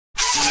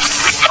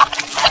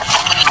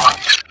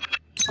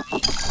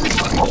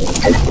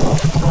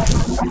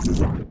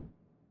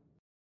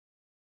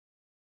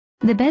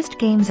The best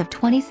games of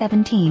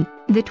 2017,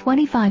 the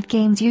 25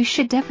 games you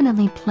should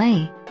definitely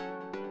play.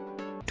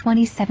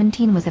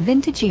 2017 was a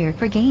vintage year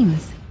for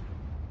games.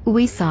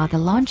 We saw the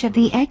launch of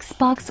the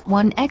Xbox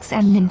One X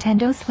and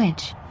Nintendo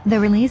Switch, the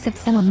release of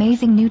some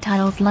amazing new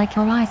titles like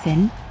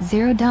Horizon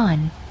Zero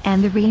Dawn,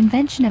 and the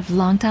reinvention of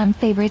longtime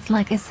favorites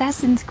like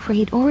Assassin's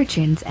Creed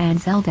Origins and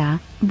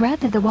Zelda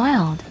Breath of the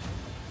Wild.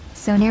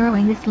 So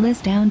narrowing this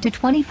list down to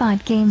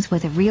 25 games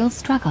was a real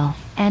struggle,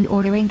 and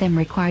ordering them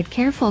required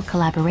careful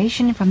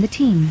collaboration from the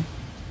team.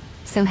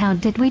 So how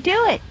did we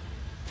do it?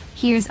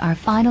 Here's our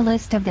final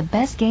list of the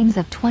best games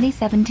of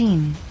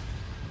 2017.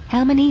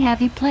 How many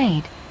have you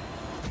played?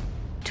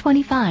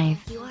 25.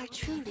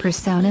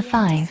 Persona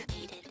 5.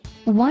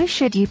 Why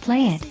should you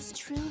play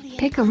it?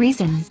 Pick a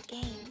reason.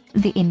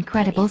 The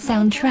incredible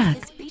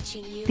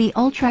soundtrack. The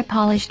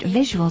ultra-polished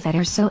visuals that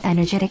are so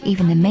energetic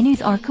even the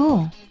menus are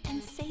cool.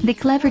 The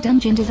clever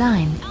dungeon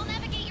design.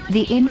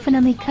 The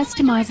infinitely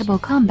customizable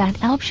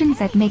combat options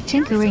that make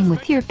tinkering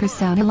with your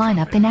Persona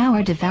lineup an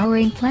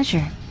hour-devouring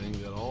pleasure.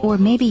 Or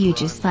maybe you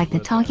just like the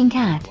talking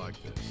cat.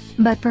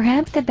 But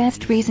perhaps the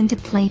best reason to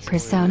play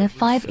Persona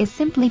 5 is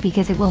simply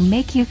because it will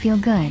make you feel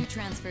good.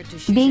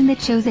 Being the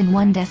chosen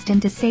one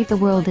destined to save the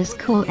world is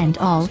cool and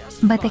all,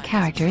 but the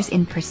characters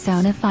in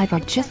Persona 5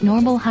 are just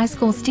normal high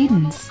school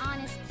students.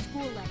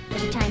 For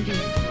the time being.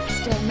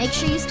 Still, make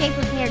sure you stay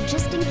prepared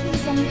just in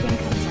case anything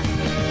comes up.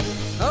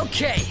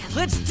 Okay,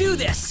 let's do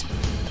this!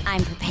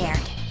 I'm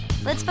prepared.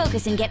 Let's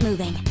focus and get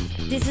moving.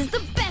 This is the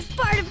best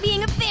part of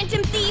being a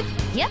phantom thief!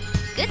 Yep,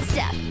 good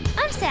stuff.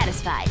 I'm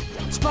satisfied.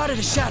 Spotted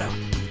a shadow.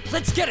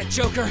 Let's get it,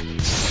 Joker!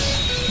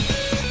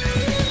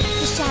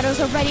 The shadows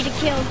are ready to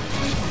kill.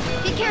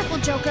 Be careful,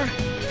 Joker.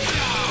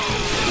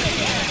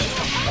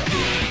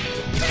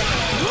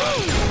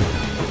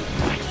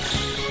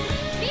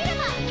 Beat him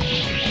up!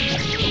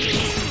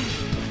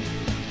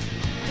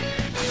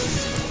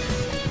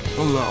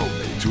 Allow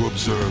me to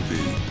observe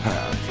the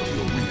path of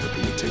your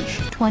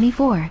rehabilitation.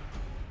 24.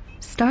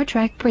 Star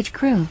Trek Bridge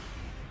Crew.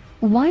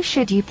 Why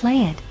should you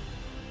play it?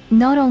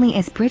 Not only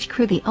is Bridge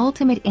Crew the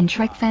ultimate in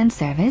Trek fan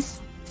service,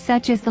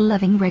 such as the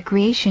loving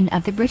recreation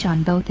of the bridge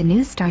on both the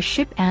new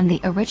Starship and the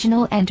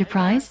original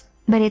Enterprise,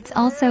 but it's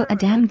also a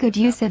damn good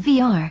use of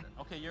VR.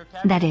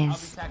 That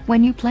is,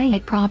 when you play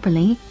it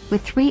properly,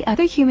 with 3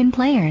 other human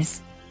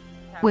players.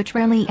 Which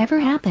rarely ever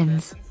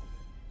happens.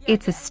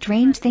 It's a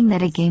strange thing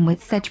that a game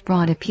with such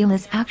broad appeal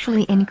is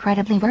actually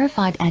incredibly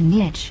rarefied and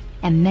niche,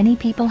 and many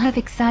people have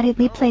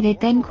excitedly played it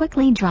then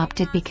quickly dropped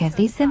it because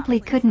they simply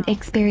couldn't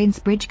experience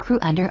Bridge Crew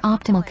under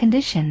optimal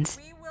conditions.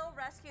 We will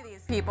rescue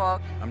these people.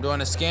 I'm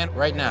doing a scan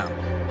right now.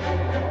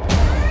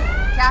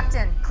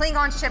 Captain,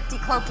 Klingon ship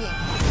decloaking.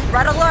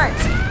 Red alert!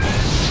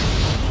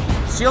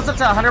 Shields up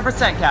to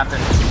 100%,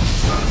 Captain.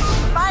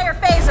 Fire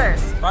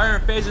phasers! Fire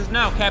and phasers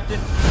now, Captain.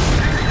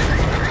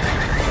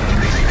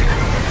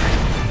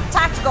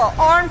 Tactical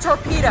armed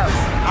torpedoes.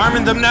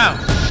 Arming them now.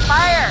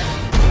 Fire!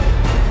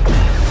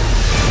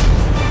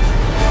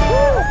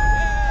 Woo!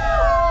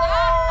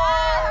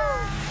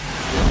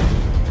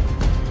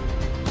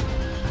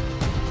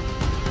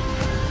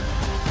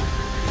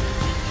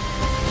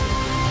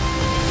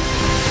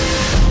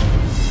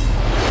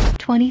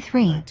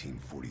 23.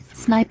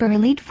 Sniper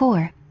Elite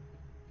 4.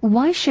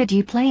 Why should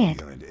you play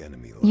it?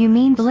 You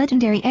mean the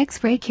legendary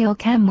X-ray kill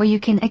cam where you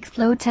can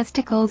explode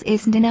testicles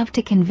isn't enough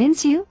to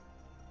convince you?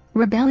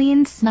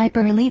 Rebellion's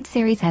Sniper Elite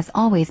series has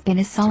always been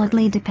a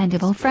solidly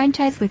dependable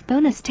franchise with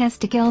bonus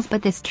testicles,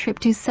 but this trip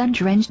to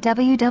sun-drenched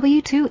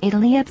WW2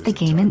 Italy ups the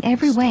game in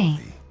every way.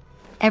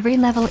 Every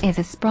level is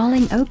a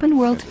sprawling open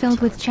world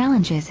filled with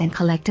challenges and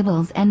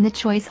collectibles, and the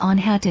choice on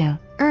how to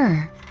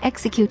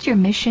execute your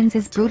missions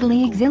is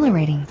brutally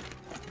exhilarating.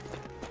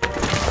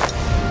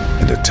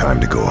 And a time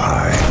to go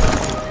high.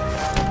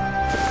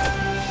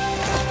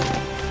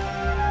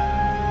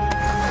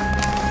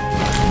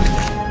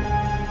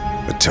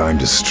 A time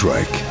to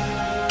strike.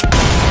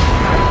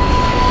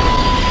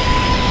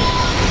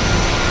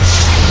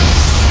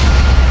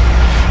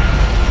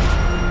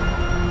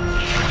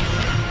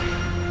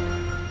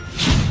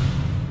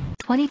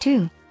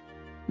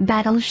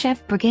 Battle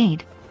Chef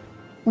Brigade.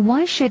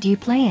 Why should you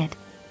play it?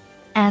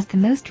 As the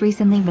most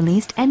recently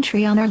released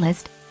entry on our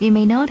list, you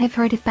may not have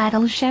heard of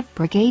Battle Chef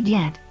Brigade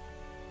yet.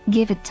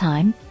 Give it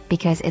time,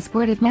 because its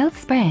word of mouth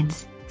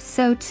spreads,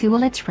 so too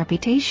will its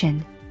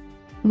reputation.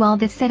 While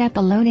the setup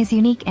alone is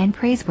unique and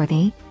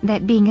praiseworthy,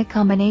 that being a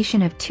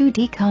combination of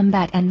 2D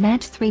combat and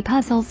match 3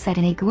 puzzles set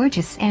in a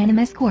gorgeous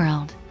animesque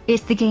world,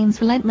 it's the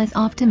game's relentless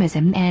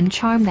optimism and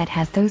charm that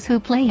has those who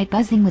play it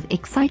buzzing with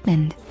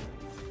excitement.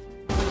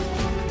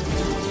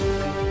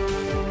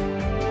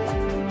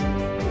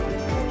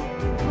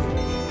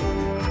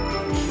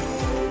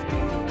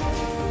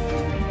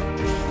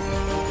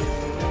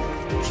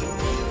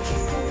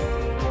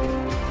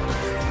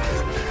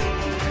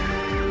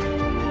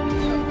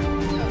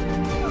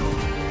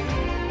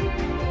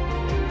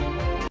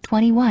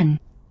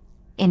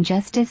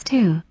 Injustice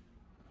 2.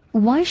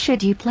 Why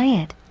should you play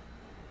it?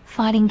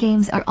 Fighting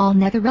games are all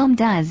NetherRealm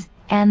does,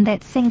 and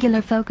that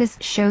singular focus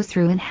shows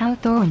through in how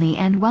thoroughly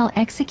and well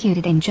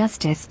executed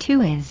Injustice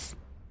 2 is.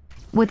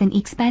 With an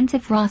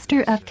expansive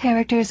roster of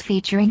characters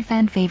featuring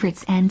fan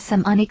favorites and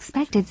some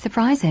unexpected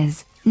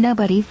surprises,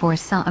 nobody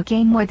foresaw a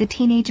game where the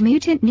Teenage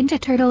Mutant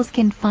Ninja Turtles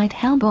can fight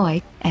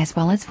Hellboy, as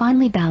well as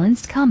finely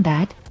balanced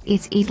combat.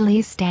 It's easily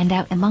a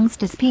standout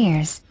amongst its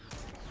peers.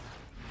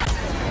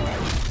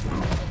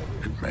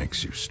 It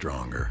makes you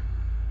stronger.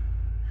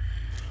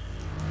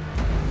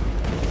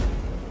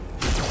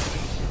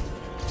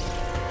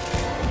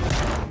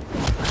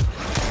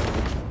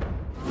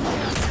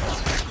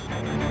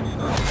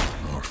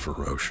 More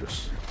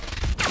ferocious.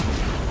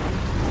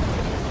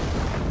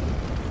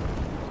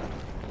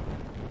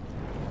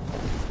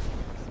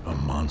 A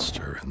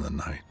monster in the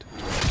night.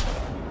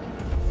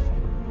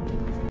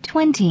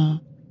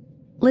 20.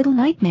 Little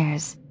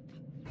Nightmares.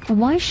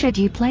 Why should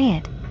you play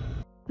it?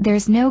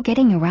 There's no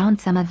getting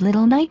around some of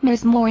Little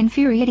Nightmares' more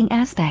infuriating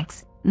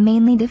aspects,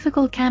 mainly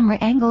difficult camera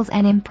angles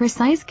and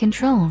imprecise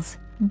controls,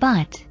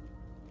 but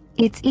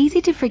it's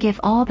easy to forgive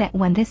all that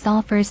when this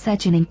offers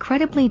such an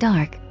incredibly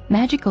dark,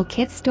 magical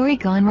kid story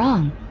gone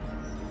wrong.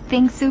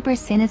 Think super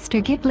sinister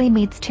Ghibli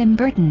meets Tim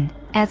Burton,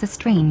 as a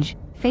strange,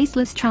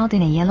 faceless child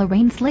in a yellow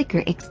rain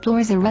slicker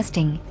explores a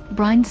rusting,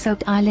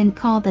 brine-soaked island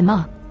called the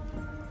Maw.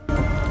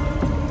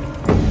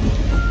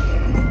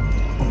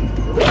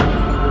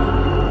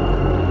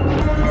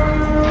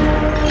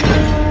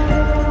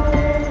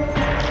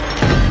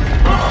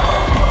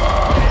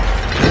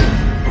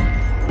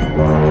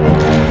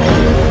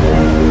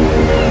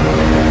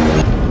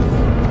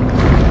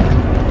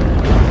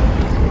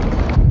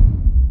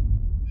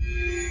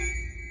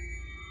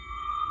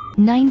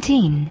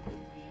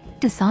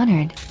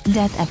 Dishonored,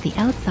 Death of the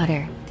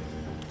Outsider.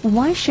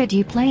 Why should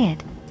you play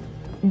it?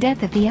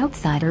 Death of the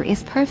Outsider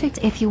is perfect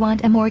if you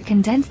want a more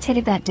condensed hit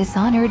of that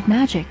Dishonored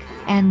magic,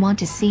 and want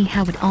to see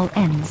how it all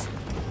ends.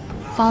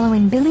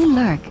 Following Billy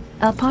Lurk,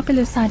 a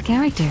popular side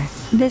character,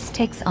 this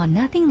takes on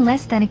nothing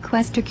less than a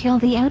quest to kill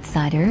the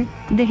Outsider,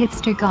 the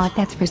hipster god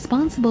that's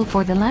responsible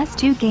for the last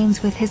two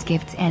games with his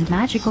gifts and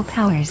magical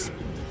powers.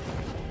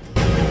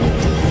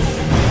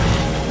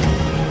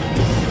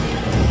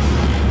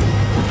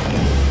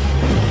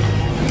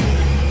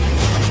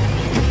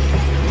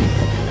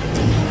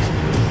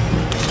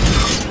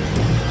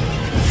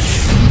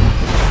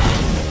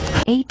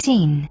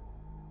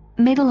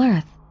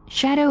 Middle-earth,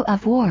 Shadow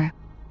of War.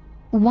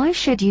 Why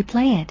should you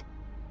play it?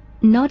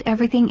 Not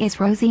everything is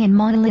rosy in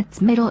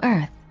Monolith's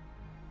Middle-earth.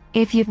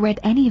 If you've read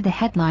any of the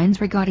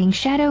headlines regarding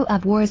Shadow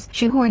of War's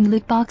shoehorned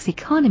loot box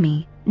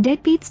economy,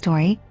 deadbeat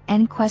story,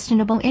 and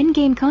questionable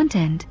in-game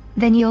content,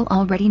 then you'll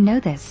already know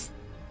this.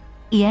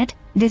 Yet,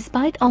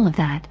 despite all of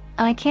that,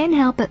 I can't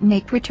help but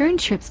make return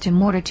trips to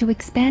Mordor to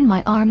expand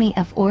my army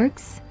of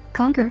orcs,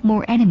 conquer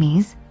more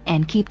enemies,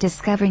 and keep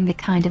discovering the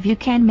kind of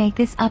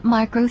you-can-make-this-up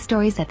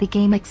micro-stories that the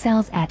game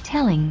excels at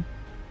telling.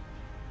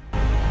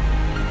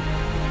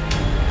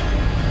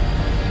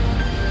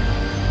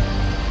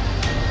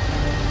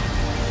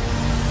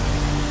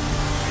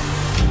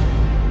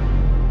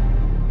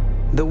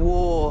 The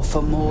war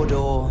for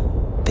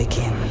Mordor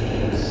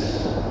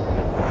begins.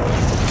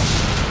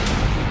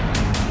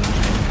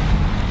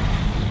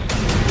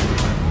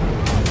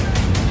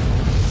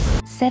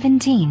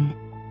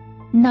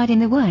 Night in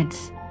the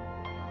Woods.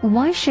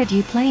 Why should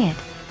you play it?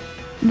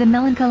 The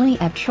melancholy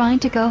of trying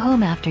to go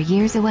home after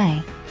years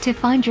away, to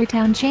find your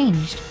town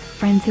changed,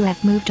 friends who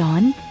have moved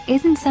on,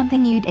 isn't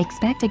something you'd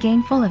expect a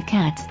game full of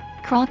cats,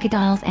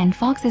 crocodiles and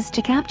foxes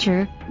to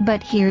capture,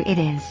 but here it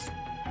is.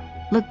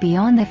 Look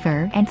beyond the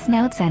fur and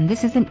snouts, and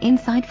this is an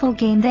insightful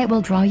game that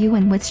will draw you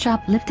in with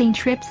shoplifting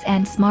trips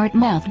and smart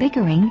mouth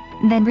bickering,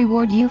 then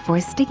reward you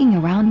for sticking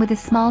around with a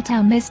small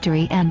town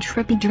mystery and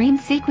trippy dream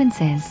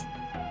sequences.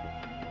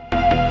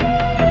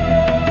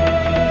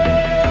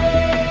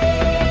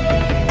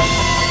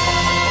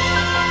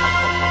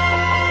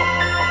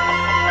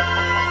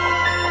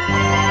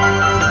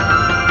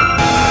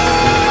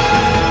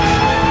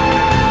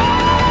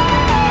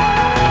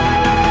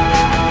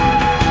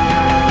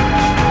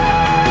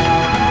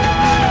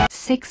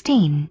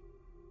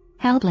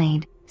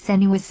 Hellblade,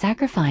 Senua's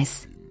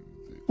Sacrifice.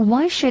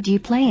 Why should you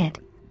play it?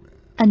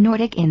 A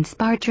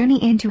Nordic-inspired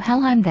journey into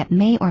Helheim that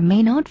may or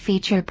may not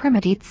feature a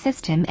permadeath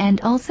system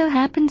and also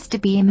happens to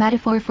be a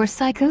metaphor for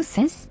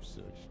psychosis?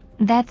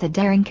 That's a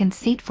daring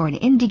conceit for an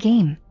indie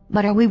game,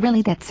 but are we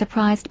really that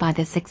surprised by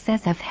the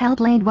success of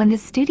Hellblade when the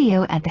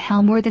studio at the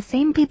helm were the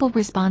same people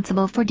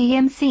responsible for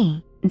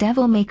DMC,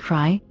 Devil May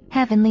Cry,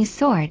 Heavenly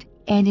Sword,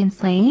 and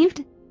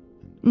Enslaved?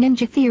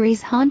 Ninja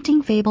Theory's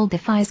haunting fable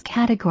defies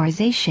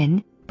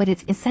categorization, but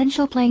it's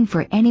essential playing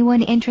for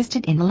anyone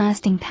interested in the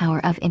lasting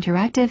power of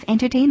interactive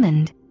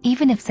entertainment,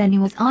 even if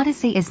Senua's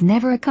Odyssey is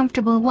never a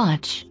comfortable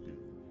watch.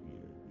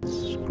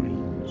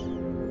 Screams.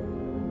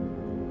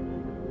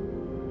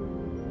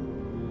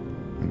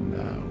 And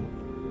now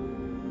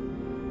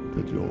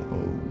that you're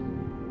home,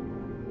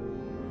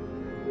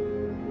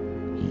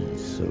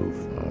 he's so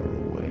far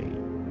away.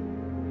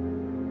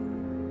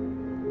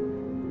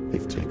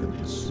 They've taken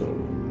his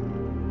soul.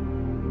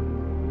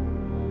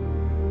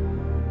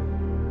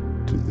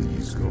 To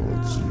these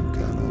gods you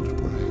cannot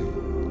pray.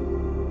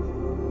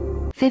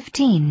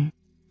 15.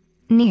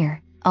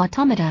 Nier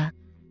Automata.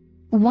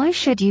 Why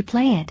should you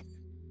play it?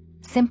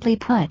 Simply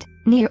put,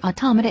 Nier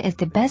Automata is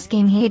the best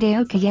game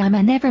Hideo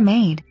Kojima never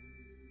made.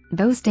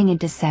 Boasting a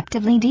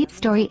deceptively deep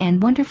story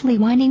and wonderfully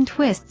winding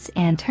twists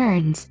and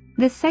turns,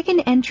 the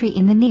second entry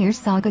in the Nier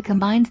saga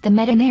combines the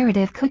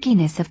meta-narrative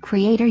cookiness of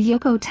creator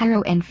Yoko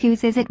Taro and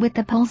fuses it with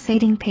the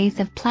pulsating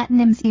pace of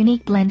Platinum's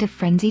unique blend of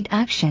frenzied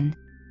action.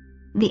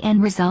 The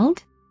end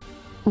result?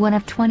 One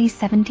of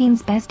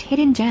 2017's best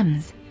hidden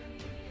gems.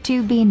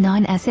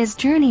 2B9S's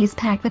journey is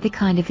packed with the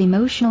kind of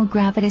emotional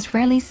gravitas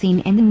rarely seen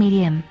in the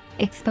medium,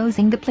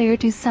 exposing the player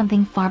to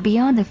something far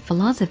beyond the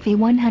Philosophy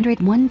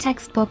 101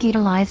 textbook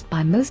utilized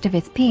by most of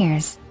its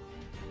peers.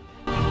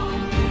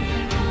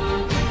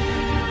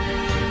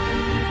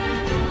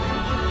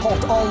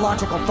 Halt all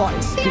logical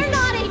thoughts. They're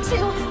not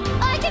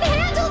A2! I can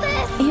handle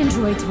this!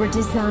 Androids were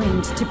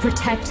designed to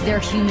protect their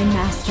human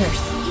masters.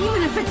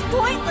 Even if it's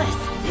pointless,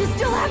 you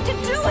still have to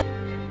do it!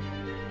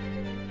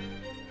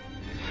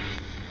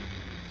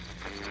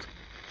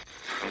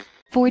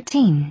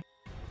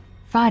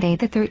 Friday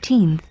the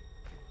 13th.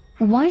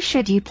 Why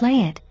should you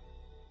play it?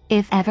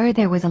 If ever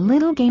there was a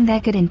little game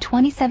that could in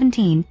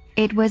 2017,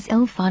 it was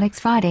Ilphonic's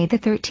Friday the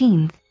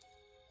 13th.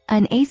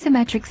 An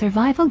asymmetric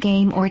survival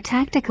game or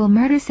tactical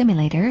murder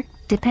simulator,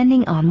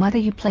 depending on whether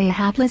you play a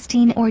hapless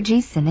teen or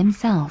Jason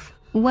himself.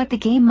 What the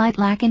game might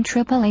lack in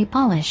AAA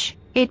polish,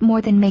 it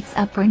more than makes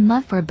up for in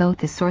love for both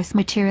the source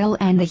material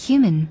and the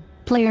human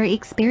player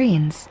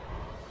experience.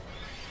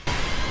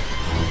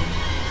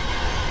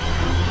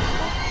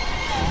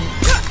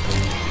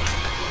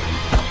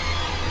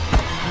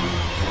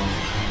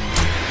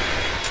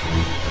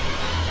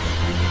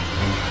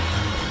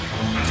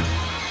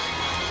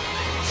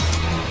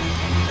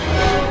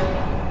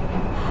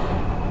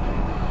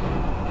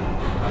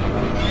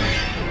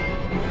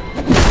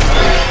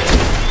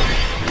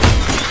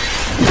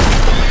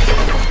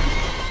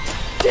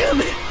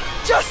 Damn it!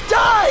 Just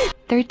die!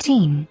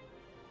 13.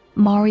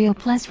 Mario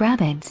plus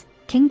Rabbids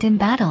Kingdom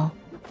Battle.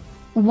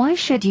 Why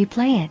should you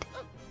play it?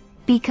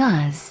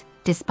 Because,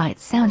 despite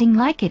sounding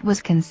like it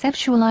was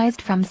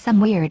conceptualized from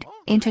some weird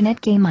internet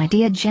game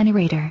idea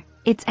generator,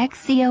 it's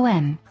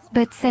XCOM,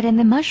 but set in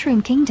the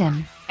Mushroom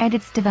Kingdom, and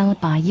it's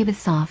developed by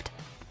Ubisoft.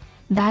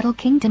 Battle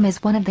Kingdom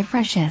is one of the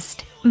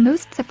freshest,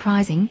 most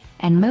surprising,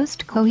 and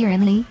most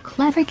coherently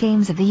clever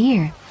games of the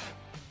year.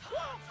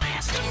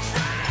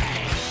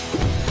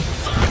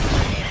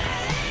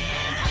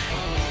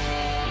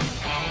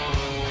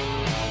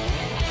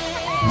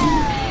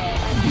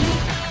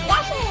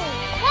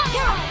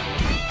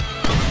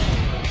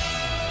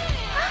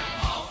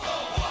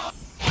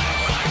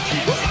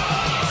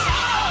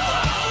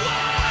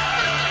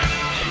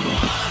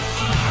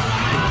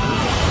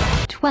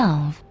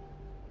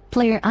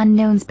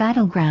 PlayerUnknown's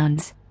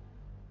Battlegrounds.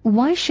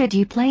 Why should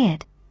you play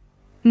it?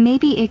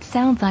 Maybe it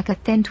sounds like a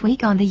thin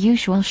tweak on the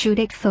usual shoot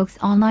it folks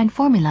online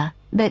formula,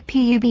 but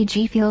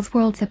PUBG feels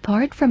worlds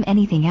apart from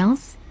anything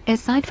else,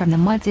 aside from the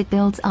mods it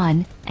builds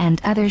on,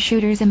 and other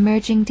shooters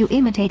emerging to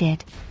imitate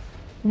it.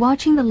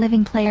 Watching the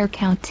living player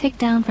count tick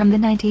down from the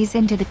 90s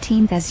into the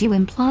teens as you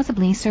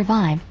implausibly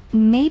survive,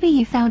 maybe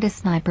you found a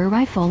sniper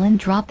rifle and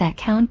dropped that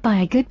count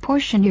by a good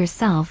portion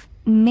yourself.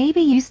 Maybe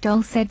you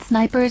stole said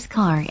sniper's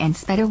car and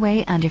sped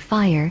away under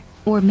fire,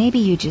 or maybe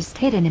you just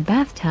hid in a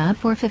bathtub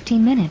for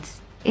 15 minutes.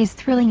 As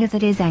thrilling as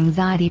it is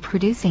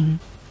anxiety-producing.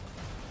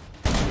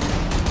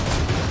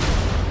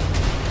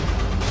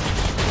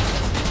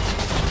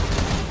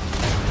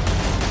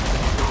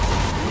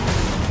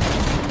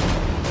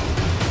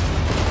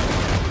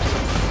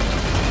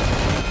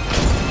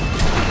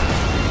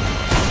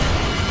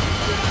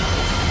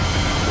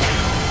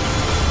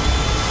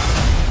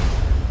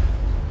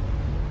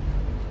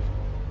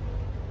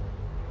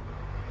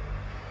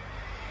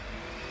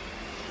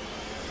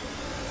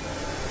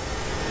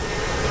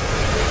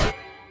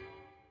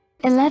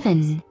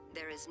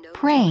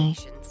 Prey.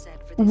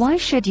 Why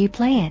should you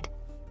play it?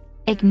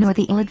 Ignore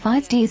the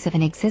ill-advised use of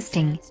an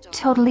existing,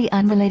 totally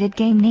unrelated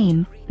game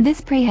name.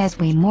 This Prey has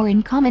way more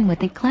in common with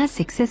the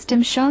classic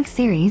System Shock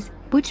series,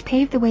 which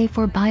paved the way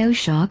for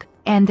BioShock,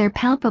 and their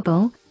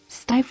palpable,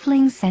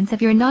 stifling sense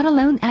of you're not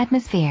alone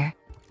atmosphere.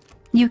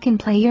 You can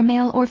play your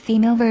male or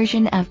female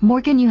version of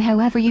Morgan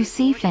however you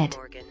see fit.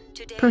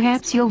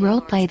 Perhaps you'll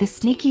roleplay the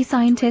sneaky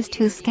scientist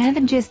who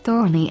scavenges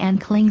thoroughly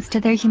and clings to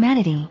their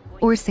humanity,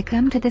 or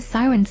succumb to the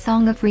siren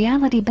song of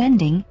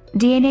reality-bending,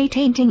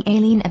 DNA-tainting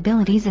alien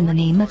abilities in the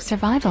name of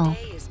survival.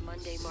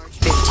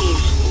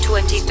 15th,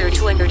 23rd,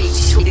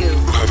 2032.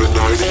 Have a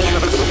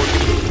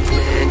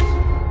night.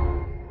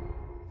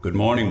 Good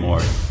morning,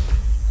 Mort.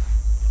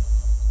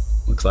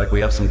 Looks like we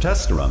have some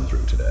tests to run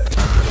through today.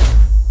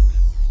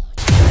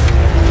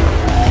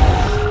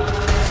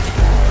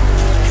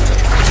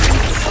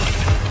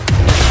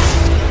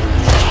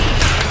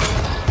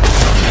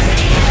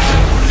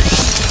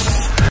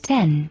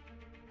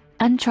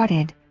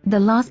 Uncharted: The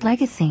Lost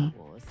Legacy.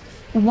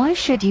 Why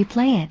should you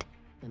play it?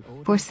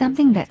 For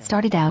something that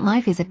started out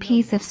life as a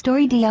piece of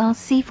story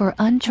DLC for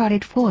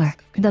Uncharted 4,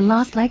 The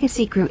Lost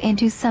Legacy grew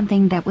into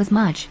something that was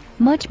much,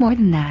 much more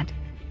than that.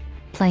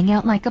 Playing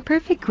out like a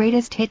perfect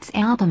greatest hits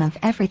album of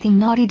everything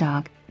Naughty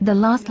Dog, The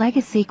Lost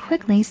Legacy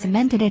quickly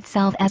cemented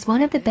itself as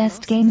one of the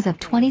best games of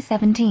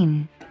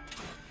 2017.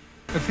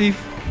 A thief?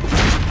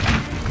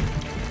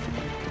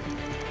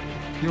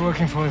 You're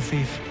working for a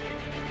thief.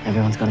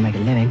 Everyone's got to make a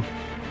living.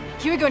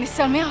 You were going to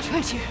sell me out,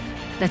 weren't you?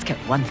 Let's get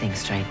one thing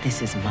straight.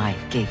 This is my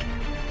gig.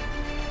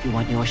 You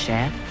want your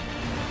share?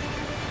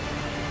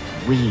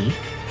 We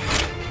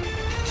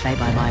play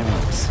by my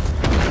rules.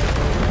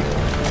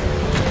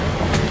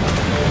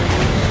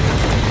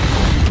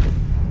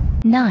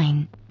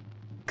 Nine.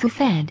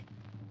 Cuphead.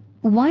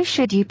 Why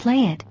should you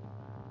play it?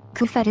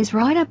 Cuphead is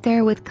right up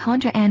there with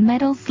Contra and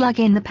Metal Slug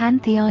in the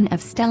pantheon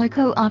of stellar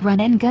co-op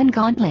run-and-gun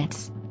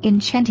gauntlets,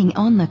 enchanting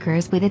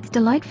onlookers with its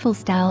delightful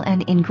style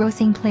and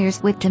engrossing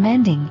players with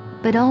demanding,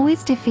 but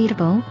always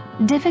defeatable,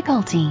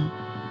 difficulty.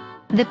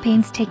 The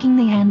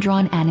painstakingly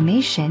hand-drawn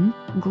animation,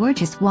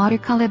 gorgeous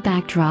watercolor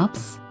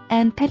backdrops,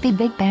 and peppy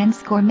big band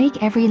score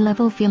make every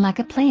level feel like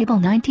a playable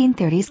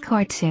 1930s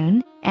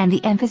cartoon, and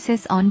the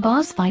emphasis on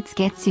boss fights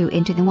gets you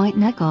into the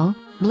white-knuckle,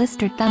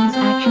 blistered thumbs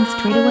action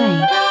straight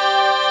away.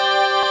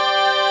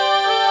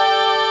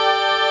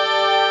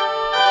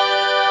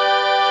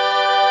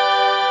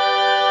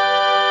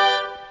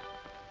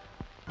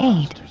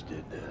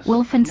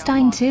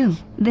 Wolfenstein 2,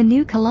 The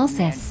New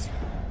Colossus.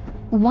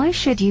 Why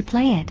should you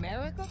play it?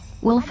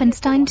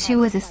 Wolfenstein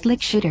 2 is a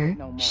slick shooter,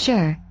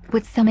 sure,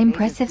 with some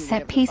impressive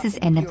set pieces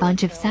and a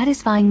bunch of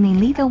satisfyingly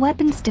lethal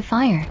weapons to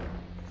fire.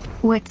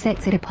 What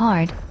sets it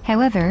apart,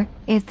 however,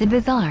 is the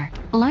bizarre,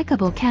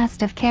 likable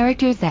cast of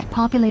characters that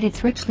populate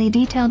its richly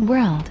detailed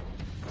world.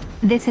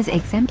 This is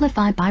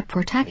exemplified by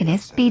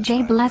protagonist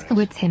BJ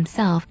Blazkowicz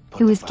himself,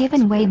 who is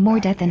given way more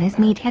depth than his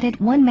meat-headed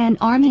one-man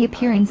army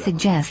appearance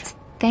suggests,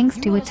 thanks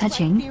to a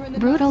touching,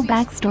 brutal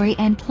backstory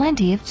and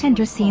plenty of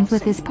tender scenes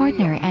with his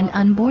partner and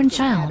unborn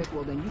child.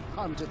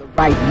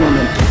 Right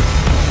woman.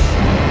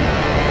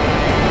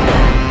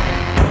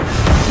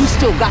 You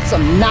still got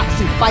some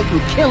Nazi fighting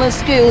killing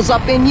skills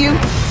up in you?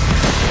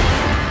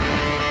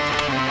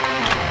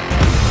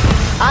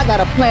 I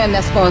got a plan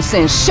that's gonna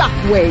send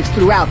shockwaves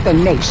throughout the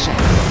nation.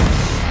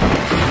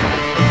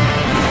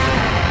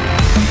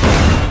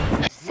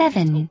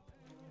 7.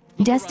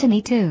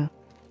 Destiny 2.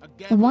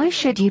 Why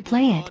should you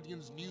play it?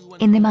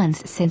 In the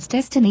months since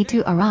Destiny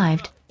 2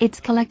 arrived, it's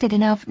collected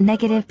enough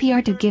negative PR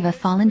to give a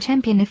fallen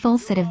champion a full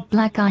set of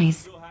black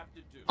eyes.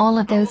 All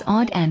of those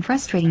odd and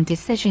frustrating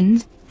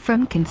decisions,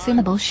 from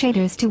consumable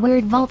shaders to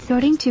weird vault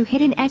sorting to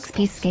hidden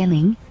XP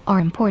scaling, are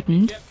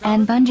important,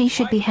 and Bungie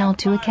should be held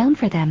to account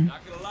for them.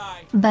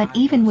 But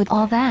even with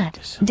all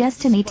that,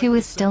 Destiny 2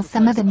 is still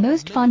some of the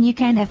most fun you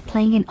can have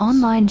playing an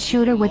online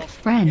shooter with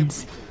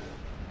friends.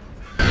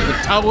 The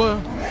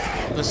tower,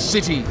 the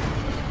city,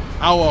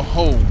 our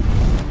home.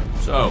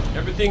 So,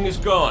 everything is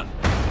gone.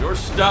 Your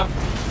stuff,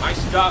 my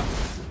stuff,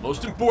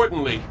 most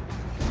importantly,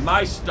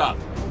 my stuff.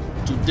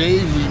 Today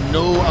we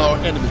know our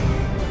enemy.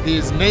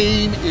 His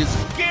name is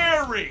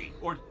Gary!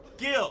 Or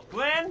Gil.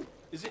 Glenn?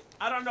 Is it?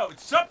 I don't know.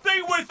 It's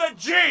something with a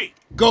G!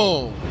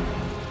 Go.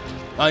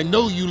 I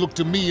know you look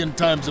to me in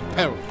times of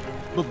peril,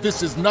 but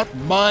this is not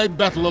my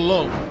battle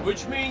alone.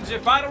 Which means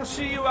if I don't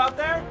see you out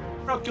there,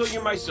 I'll kill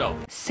you myself.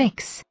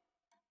 6.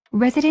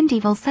 Resident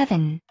Evil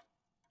 7.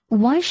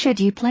 Why should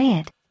you play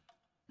it?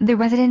 The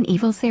Resident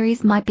Evil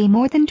series might be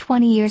more than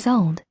 20 years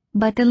old,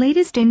 but the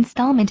latest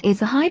installment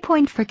is a high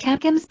point for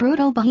Capcom's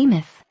brutal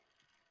behemoth.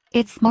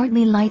 It's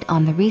smartly light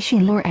on the Rishi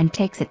lore and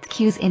takes its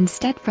cues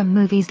instead from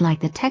movies like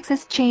the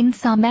Texas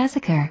Chainsaw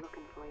Massacre.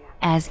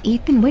 As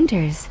Ethan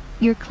Winters,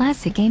 your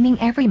classic gaming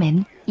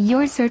everyman,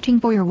 you're searching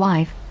for your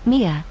wife,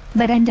 Mia,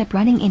 but end up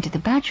running into the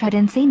batshot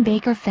insane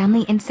Baker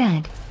family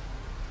instead.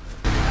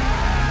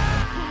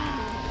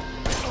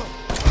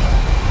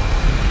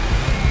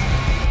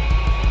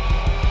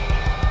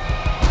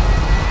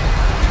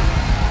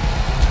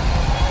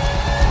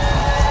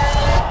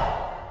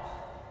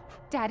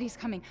 Daddy's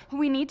coming.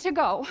 We need to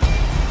go.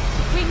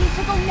 We need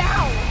to go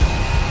now!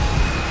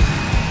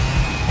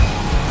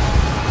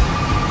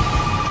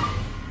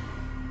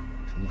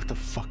 What the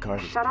fuck are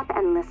you? Shut up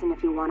and listen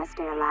if you want to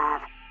stay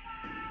alive.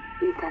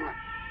 Ethan.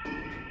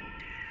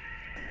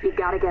 You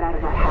gotta get out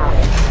of that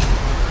house.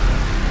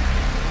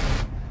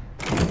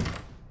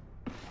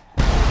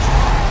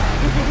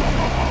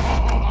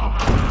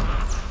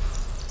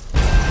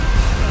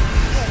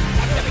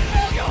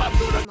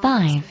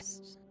 Five.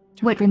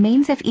 What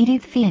Remains of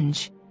Edith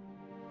Finch.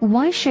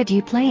 Why should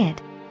you play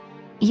it?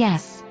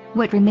 Yes,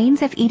 What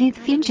Remains of Edith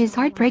Finch is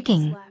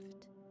heartbreaking.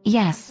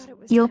 Yes,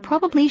 you'll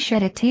probably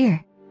shed a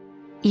tear.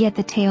 Yet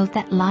the tales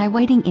that lie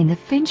waiting in the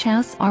Finch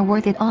house are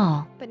worth it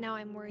all.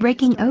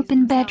 Breaking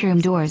open bedroom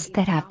doors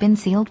that have been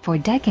sealed for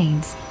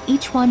decades,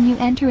 each one you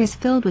enter is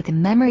filled with the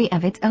memory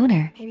of its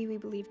owner.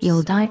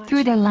 You'll dive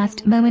through their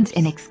last moments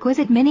in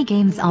exquisite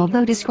mini-games,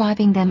 although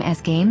describing them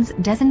as games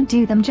doesn't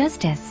do them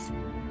justice.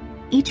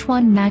 Each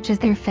one matches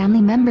their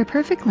family member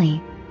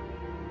perfectly.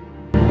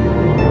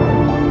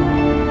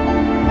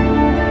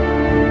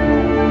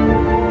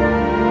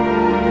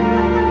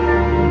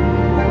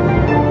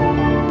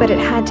 it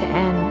had to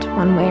end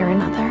one way or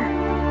another.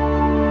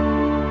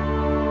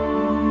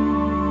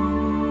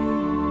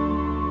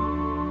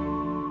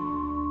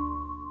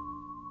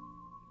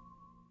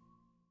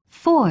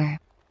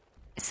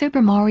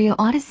 Super Mario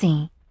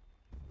Odyssey.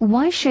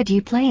 Why should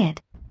you play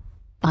it?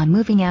 By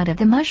moving out of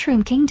the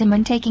Mushroom Kingdom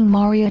and taking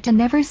Mario to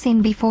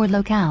never-seen-before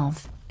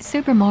locales,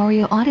 Super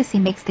Mario Odyssey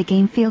makes the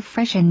game feel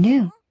fresh and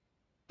new.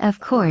 Of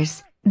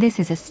course, this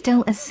is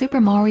still a Super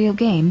Mario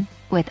game,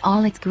 with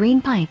all its green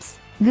pipes,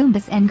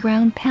 Goombas and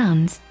ground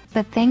pounds,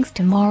 but thanks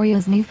to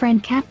Mario's new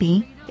friend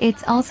Cappy,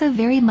 it's also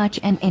very much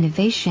an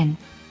innovation.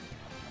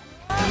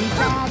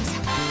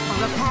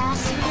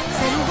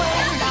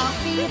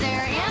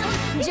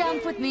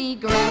 Jump with me,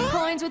 grab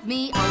coins with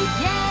me, oh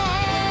yeah!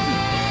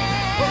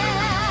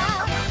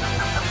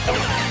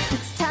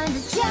 It's time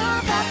to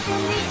jump up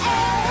in the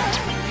air,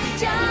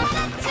 jump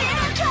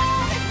until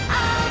close.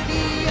 I'll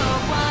be your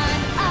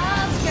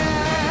one-up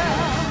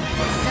girl.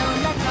 So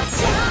let's all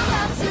jump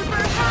up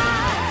super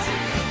high,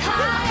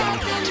 high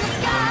up in the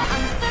sky.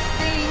 I'm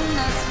flipping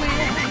the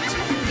switch,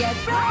 get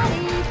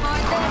ready for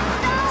this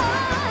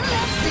song.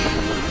 Let's do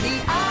the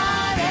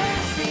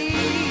Odyssey.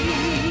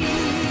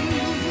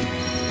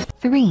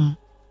 3.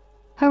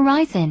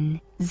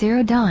 Horizon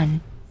Zero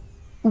Dawn.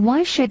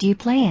 Why should you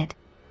play it?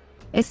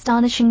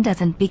 Astonishing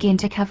doesn't begin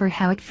to cover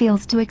how it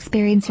feels to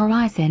experience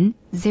Horizon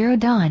Zero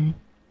Dawn.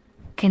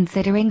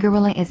 Considering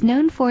Guerrilla is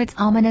known for its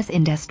ominous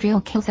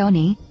industrial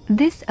killzone,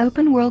 this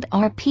open-world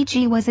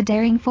RPG was a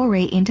daring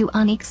foray into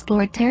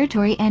unexplored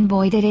territory, and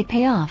boy did it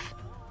pay off.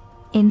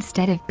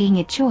 Instead of being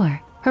a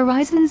chore,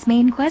 Horizon's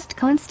main quest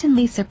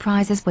constantly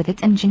surprises with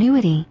its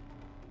ingenuity.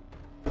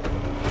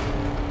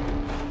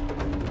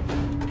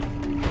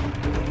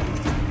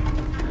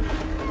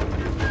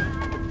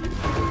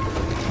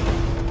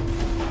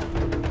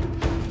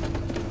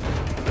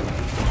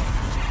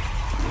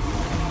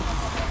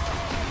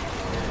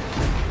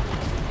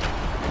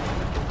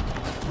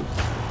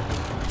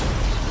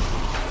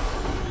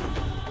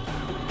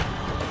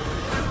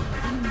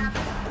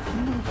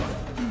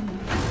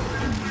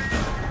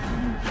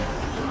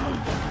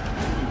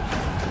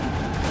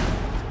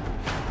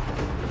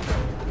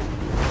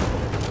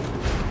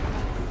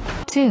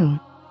 2.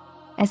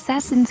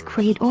 Assassin's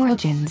Creed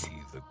Origins.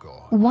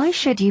 Why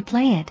should you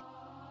play it?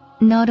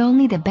 Not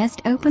only the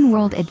best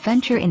open-world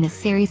adventure in the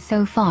series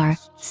so far,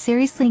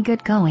 seriously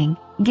good going,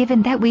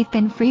 given that we've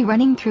been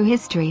free-running through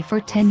history for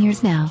 10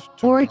 years now,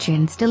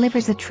 Origins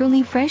delivers a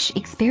truly fresh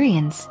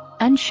experience,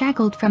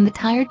 unshackled from the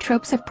tired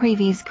tropes of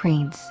previous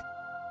creeds.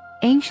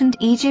 Ancient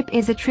Egypt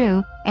is a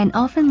true, and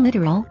often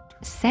literal,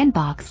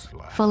 sandbox,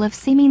 full of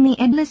seemingly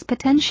endless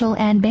potential,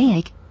 and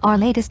Bayek, our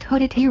latest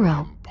hooded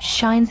hero,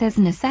 shines as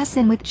an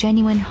assassin with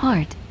genuine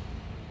heart.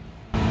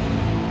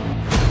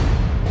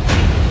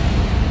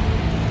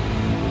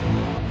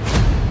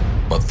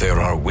 But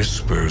there are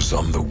whispers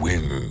on the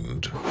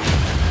wind.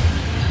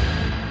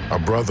 A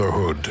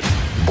brotherhood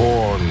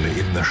born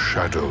in the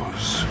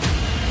shadows.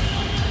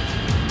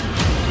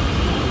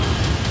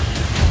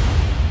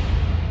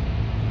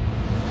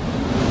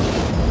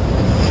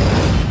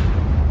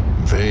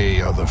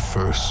 They are the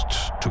first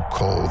to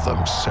call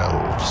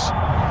themselves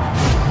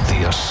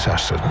the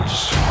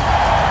Assassins.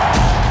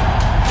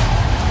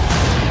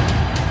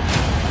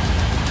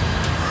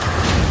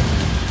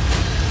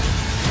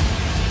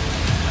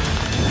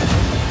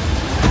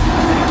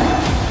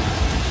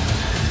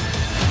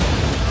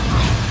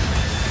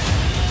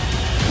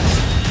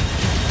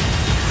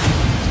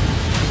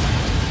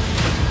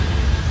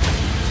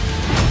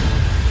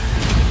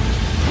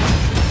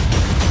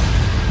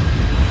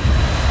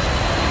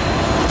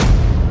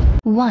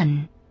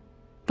 One.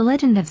 The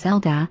Legend of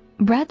Zelda: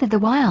 Breath of the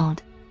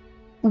Wild.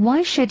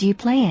 Why should you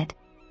play it?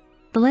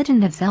 The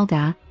Legend of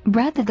Zelda: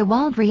 Breath of the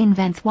Wild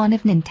reinvents one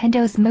of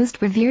Nintendo's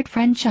most revered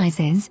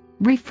franchises,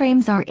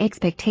 reframes our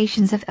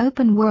expectations of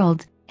open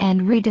worlds,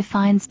 and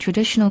redefines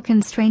traditional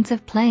constraints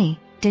of play,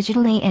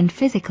 digitally and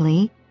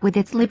physically, with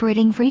its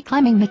liberating free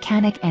climbing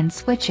mechanic and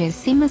Switch's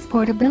seamless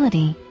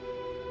portability.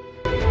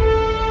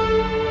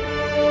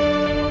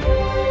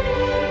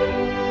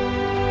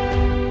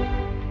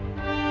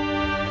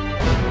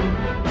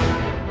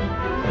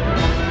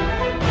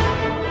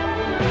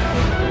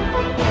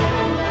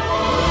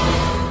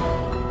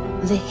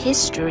 The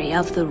history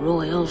of the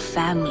royal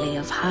family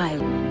of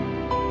Hyrule.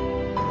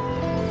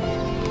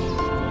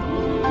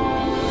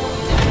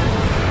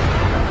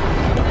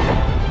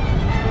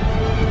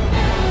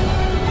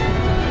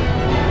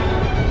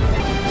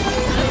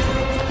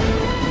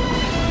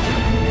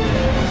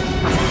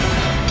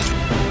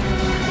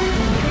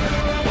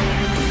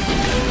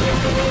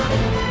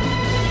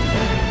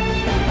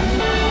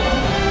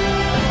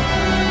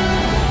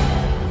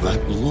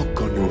 That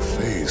look on your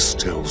face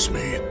tells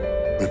me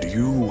that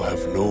you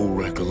have no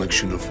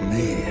recollection of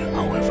me,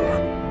 however.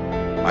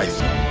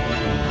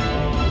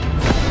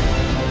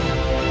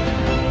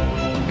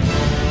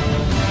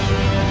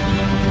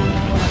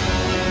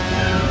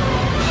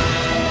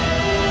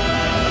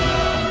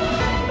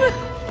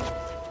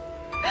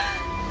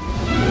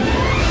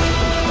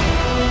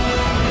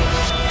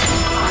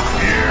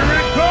 Here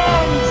it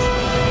comes!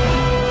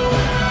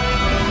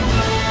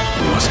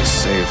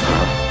 save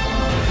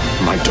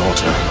her. My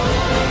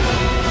daughter.